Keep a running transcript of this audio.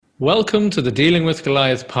Welcome to the Dealing with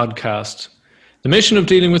Goliath podcast. The mission of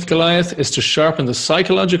Dealing with Goliath is to sharpen the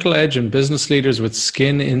psychological edge in business leaders with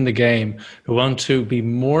skin in the game who want to be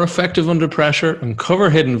more effective under pressure,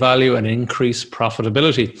 uncover hidden value, and increase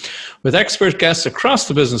profitability. With expert guests across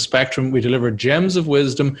the business spectrum, we deliver gems of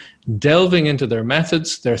wisdom, delving into their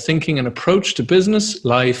methods, their thinking and approach to business,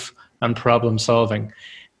 life, and problem solving.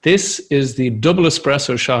 This is the double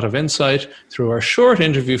espresso shot of insight through our short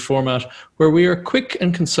interview format where we are quick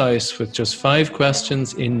and concise with just 5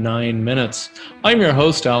 questions in 9 minutes. I'm your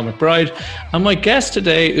host, Al McBride, and my guest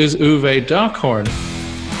today is Uwe Dockhorn.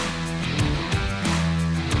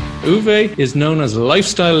 Uwe is known as a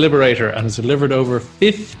lifestyle liberator and has delivered over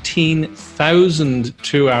 15,000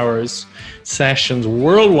 2-hour sessions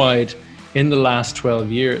worldwide in the last 12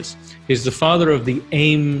 years. He's the father of the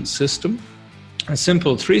AIM system, a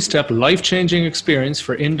simple 3-step life-changing experience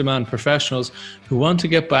for in-demand professionals who want to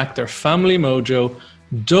get back their family mojo,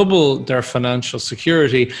 double their financial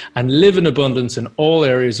security, and live in abundance in all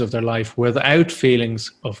areas of their life without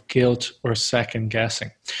feelings of guilt or second-guessing.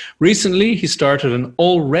 Recently, he started an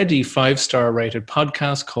already 5-star rated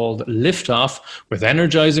podcast called Lift Off with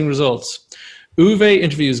energizing results. Uwe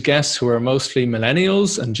interviews guests who are mostly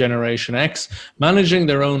millennials and Generation X, managing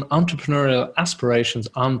their own entrepreneurial aspirations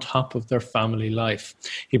on top of their family life.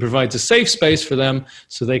 He provides a safe space for them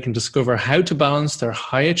so they can discover how to balance their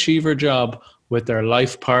high achiever job with their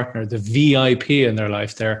life partner, the VIP in their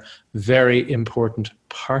life, their very important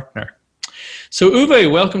partner. So Uwe,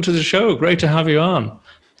 welcome to the show. Great to have you on.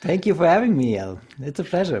 Thank you for having me, El. It's a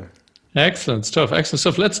pleasure. Excellent stuff.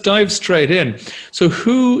 Let's dive straight in. So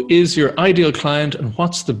who is your ideal client and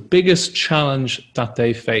what's the biggest challenge that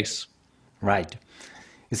they face? Right.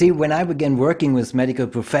 You see, when I began working with medical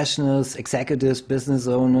professionals, executives, business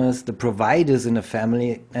owners, the providers in a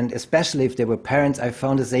family, and especially if they were parents, I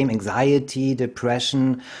found the same anxiety,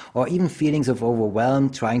 depression, or even feelings of overwhelm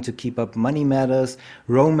trying to keep up money matters,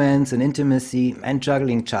 romance and intimacy, and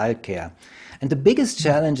juggling childcare. And the biggest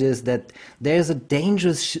challenge is that there's a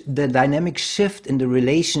dangerous dynamic shift in the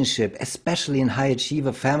relationship, especially in high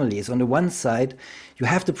achiever families. On the one side, you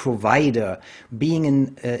have the provider being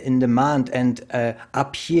in demand and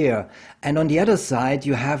up here. And on the other side,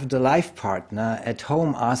 you have the life partner at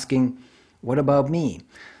home asking, what about me?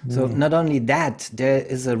 So not only that, there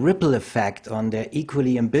is a ripple effect on their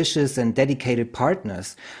equally ambitious and dedicated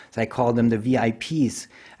partners. So I call them the VIPs.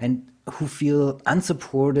 And who feel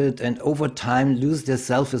unsupported and over time lose their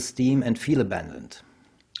self-esteem and feel abandoned.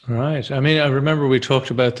 Right. I mean, I remember we talked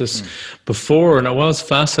about this before, and it was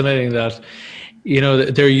fascinating that, you know,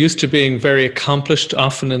 they're used to being very accomplished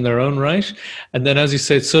often in their own right. And then, as you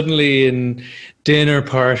said, suddenly in dinner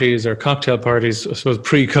parties or cocktail parties, I suppose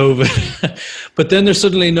pre-COVID, but then they're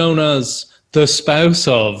suddenly known as the spouse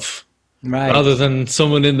of, right, rather than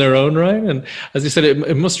someone in their own right. And as you said,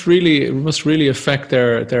 it must really affect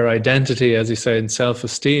their identity, as you say, in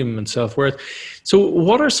self-esteem and self-worth. So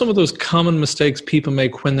what are some of those common mistakes people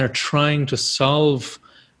make when they're trying to solve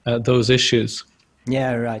those issues?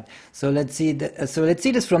 Yeah, right. So let's see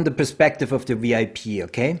this from the perspective of the VIP,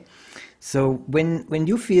 okay? So when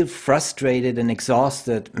you feel frustrated and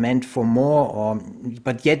exhausted, meant for more,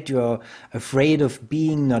 but yet you're afraid of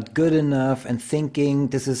being not good enough and thinking,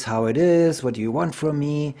 this is how it is, what do you want from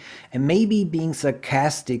me? And maybe being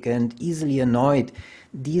sarcastic and easily annoyed,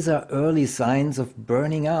 these are early signs of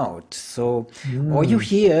burning out. So, or you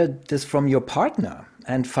hear this from your partner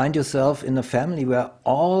and find yourself in a family where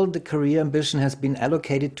all the career ambition has been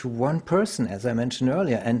allocated to one person, as I mentioned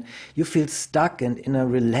earlier, and you feel stuck and in a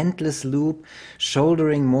relentless loop,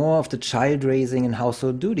 shouldering more of the child raising and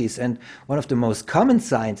household duties. And one of the most common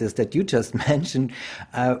signs is that you just mentioned,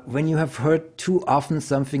 when you have heard too often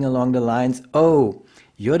something along the lines, oh,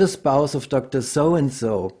 you're the spouse of Dr.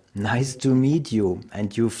 So-and-so. Nice to meet you,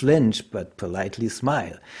 and you flinch but politely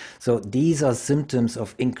smile. So these are symptoms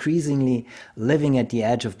of increasingly living at the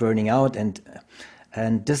edge of burning out, and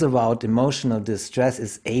disavowed emotional distress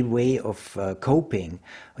is a way of coping.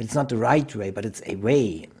 It's not the right way, but it's a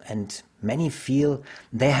way, and many feel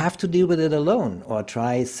they have to deal with it alone or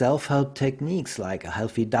try self-help techniques like a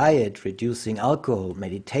healthy diet, reducing alcohol,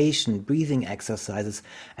 meditation, breathing exercises,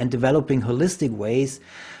 and developing holistic ways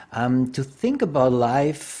to think about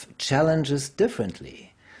life challenges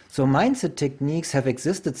differently. So mindset techniques have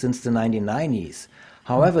existed since the 1990s.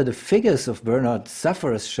 However, the figures of burnout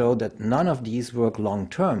sufferers show that none of these work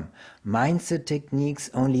long-term. Mindset techniques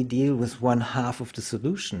only deal with one half of the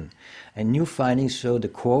solution. And new findings show the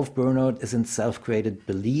core of burnout is in self-created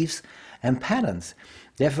beliefs and patterns.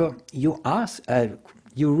 Therefore, you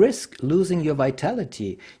risk losing your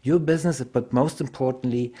vitality, your business, but most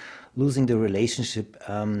importantly, losing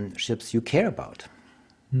the ships you care about.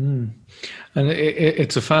 And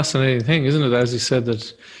it's a fascinating thing, isn't it? As you said,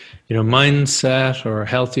 that mindset or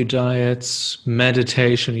healthy diets,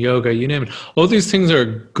 meditation, yoga, you name it. All these things are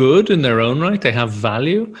good in their own right. They have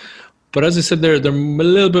value. But as I said, they're a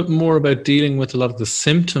little bit more about dealing with a lot of the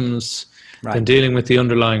symptoms than dealing with the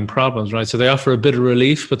underlying problems, right? So they offer a bit of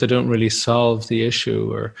relief, but they don't really solve the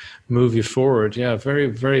issue or move you forward. Yeah, very,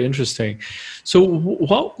 very interesting. So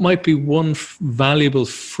what might be one valuable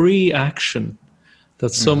free action that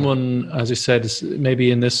someone, as you said, maybe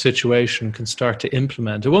in this situation can start to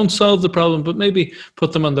implement? It won't solve the problem, but maybe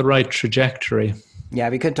put them on the right trajectory. Yeah,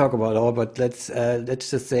 we can talk about all, but let's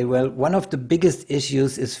just say, well, one of the biggest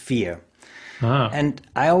issues is fear. And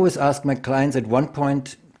I always ask my clients at one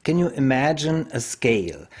point, can you imagine a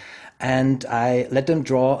scale? And I let them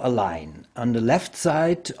draw a line. On the left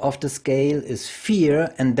side of the scale is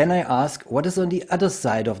fear, and then I ask, what is on the other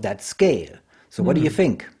side of that scale? So what do you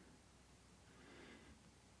think?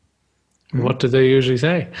 What do they usually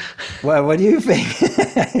say? Well, what do you think?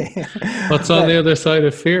 What's on the other side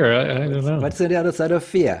of fear? I don't know. What's on the other side of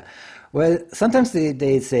fear? Well, sometimes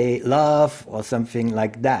they say love or something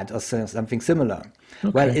like that, or something similar. Okay.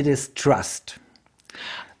 Well, it is trust.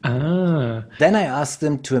 Then I ask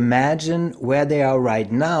them to imagine where they are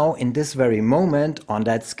right now in this very moment on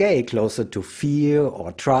that scale, closer to fear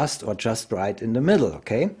or trust or just right in the middle,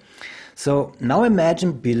 okay? So now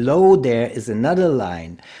imagine below there is another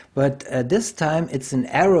line, but this time it's an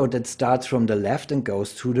arrow that starts from the left and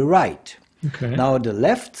goes to the right. Okay. Now the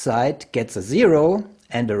left side gets a 0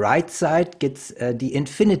 and the right side gets the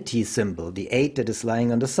infinity symbol, the 8 that is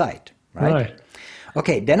lying on the side, right?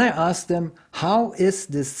 Okay, then I ask them, how is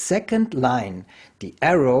this second line, the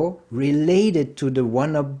arrow, related to the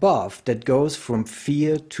one above that goes from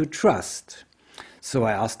fear to trust? So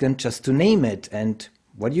I ask them just to name it, and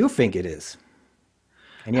what do you think it is?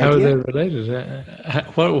 Any How idea? are they related?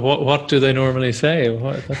 What do they normally say?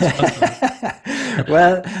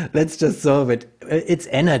 Well, let's just solve it. It's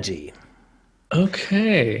energy.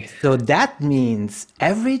 Okay. So that means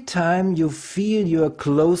every time you feel you're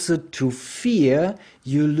closer to fear,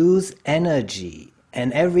 you lose energy.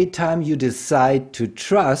 And every time you decide to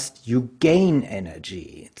trust, you gain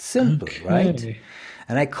energy. It's simple, right?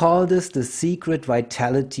 And I call this the secret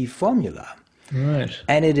vitality formula. Right.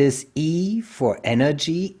 And it is E for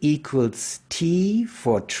energy equals T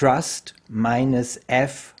for trust minus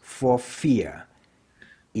F for fear.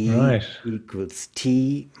 E equals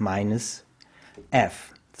T minus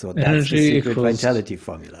F. So that's energy the secret vitality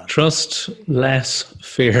formula. Trust less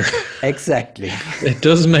fear. Exactly. It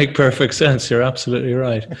does make perfect sense. You're absolutely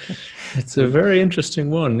right. It's a very interesting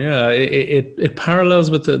one. Yeah, it parallels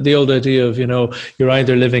with the old idea of, you're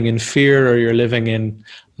either living in fear or you're living in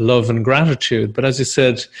love and gratitude. But as you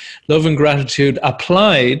said, love and gratitude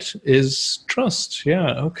applied is trust.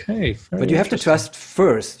 Yeah, okay. But you have to trust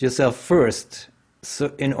yourself first,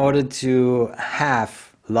 so in order to have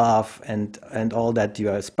love and all that you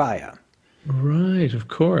aspire. Right, of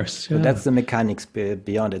course. Yeah. So that's the mechanics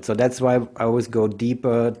beyond it. So that's why I always go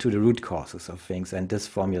deeper to the root causes of things, and this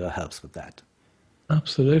formula helps with that.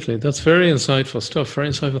 Absolutely. That's very insightful stuff, very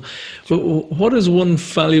insightful. But what is one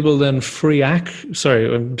valuable then free action? Sorry,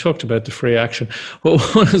 we talked about the free action.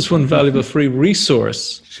 What is one valuable free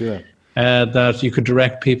resource that you could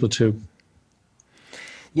direct people to?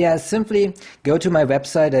 Yeah, simply go to my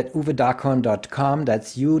website at uwedarkhorn.com.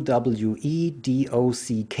 That's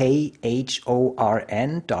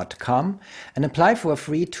uwedarkhorn.com and apply for a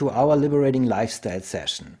free 2-hour liberating lifestyle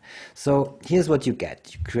session. So here's what you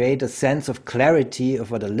get. You create a sense of clarity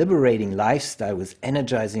of what a liberating lifestyle with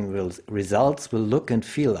energizing results will look and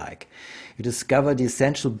feel like. You discover the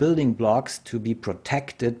essential building blocks to be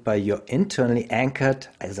protected by your internally anchored,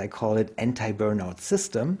 as I call it, anti-burnout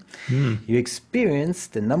system. You experience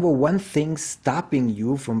the number one thing stopping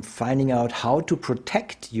you from finding out how to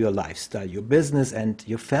protect your lifestyle, your business, and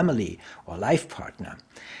your family or life partner.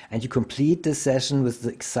 And you complete this session with the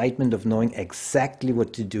excitement of knowing exactly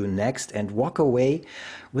what to do next and walk away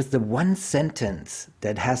with the one sentence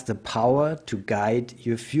that has the power to guide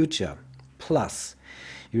your future. Plus,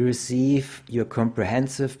 you receive your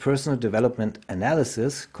comprehensive personal development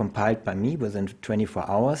analysis compiled by me within 24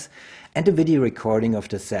 hours and a video recording of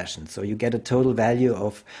the session. So you get a total value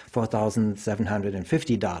of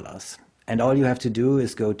 $4,750. And all you have to do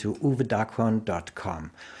is go to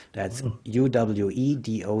uwedarkhorn.com. That's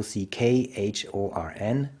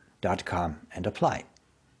uwedarkhorn.com and apply.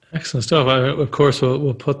 Excellent stuff. Of course,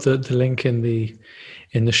 we'll put the link in the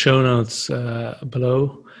show notes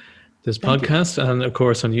below this podcast, and of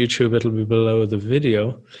course on YouTube it'll be below the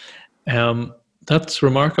video. That's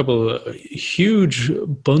remarkable. A huge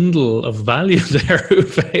bundle of value there,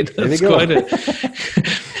 Uwe. That's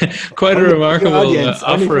quite a remarkable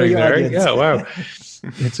offering there. Yeah, wow.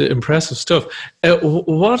 It's impressive stuff.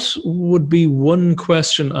 What would be one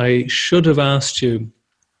question I should have asked you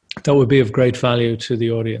that would be of great value to the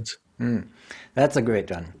audience? That's a great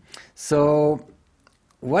one. So,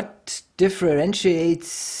 what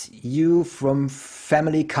differentiates you from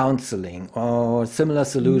family counseling or similar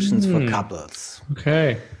solutions for couples?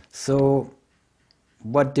 Okay. So,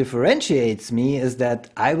 what differentiates me is that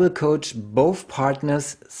I will coach both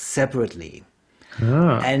partners separately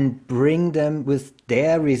and bring them with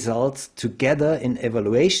their results together in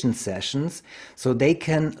evaluation sessions so they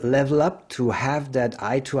can level up to have that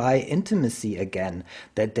eye-to-eye intimacy again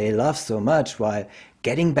that they love so much, while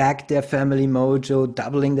getting back their family mojo,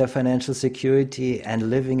 doubling their financial security, and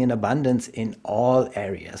living in abundance in all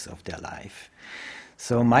areas of their life.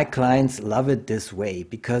 So my clients love it this way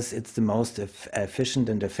because it's the most efficient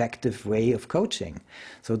and effective way of coaching.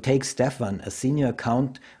 So take Stefan, a senior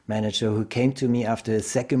account manager who came to me after his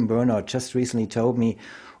second burnout, just recently told me,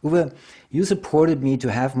 Uwe, you supported me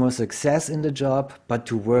to have more success in the job, but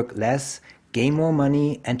to work less, gain more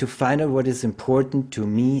money, and to find out what is important to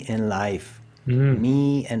me in life,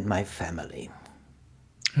 me and my family.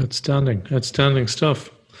 Outstanding stuff.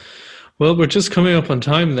 Well, we're just coming up on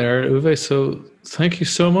time there, Uwe, so thank you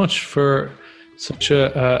so much for such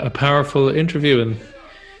a powerful interview, and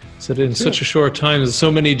said in such a short time. There's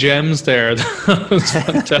so many gems there. That was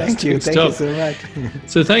fantastic stuff. Thank you so much.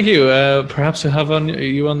 So thank you. Perhaps we'll have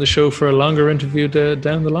you on the show for a longer interview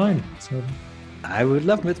down the line. So I would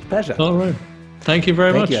love it with pleasure. All right. Thank you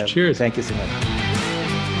very much. You. Cheers. Thank you so much.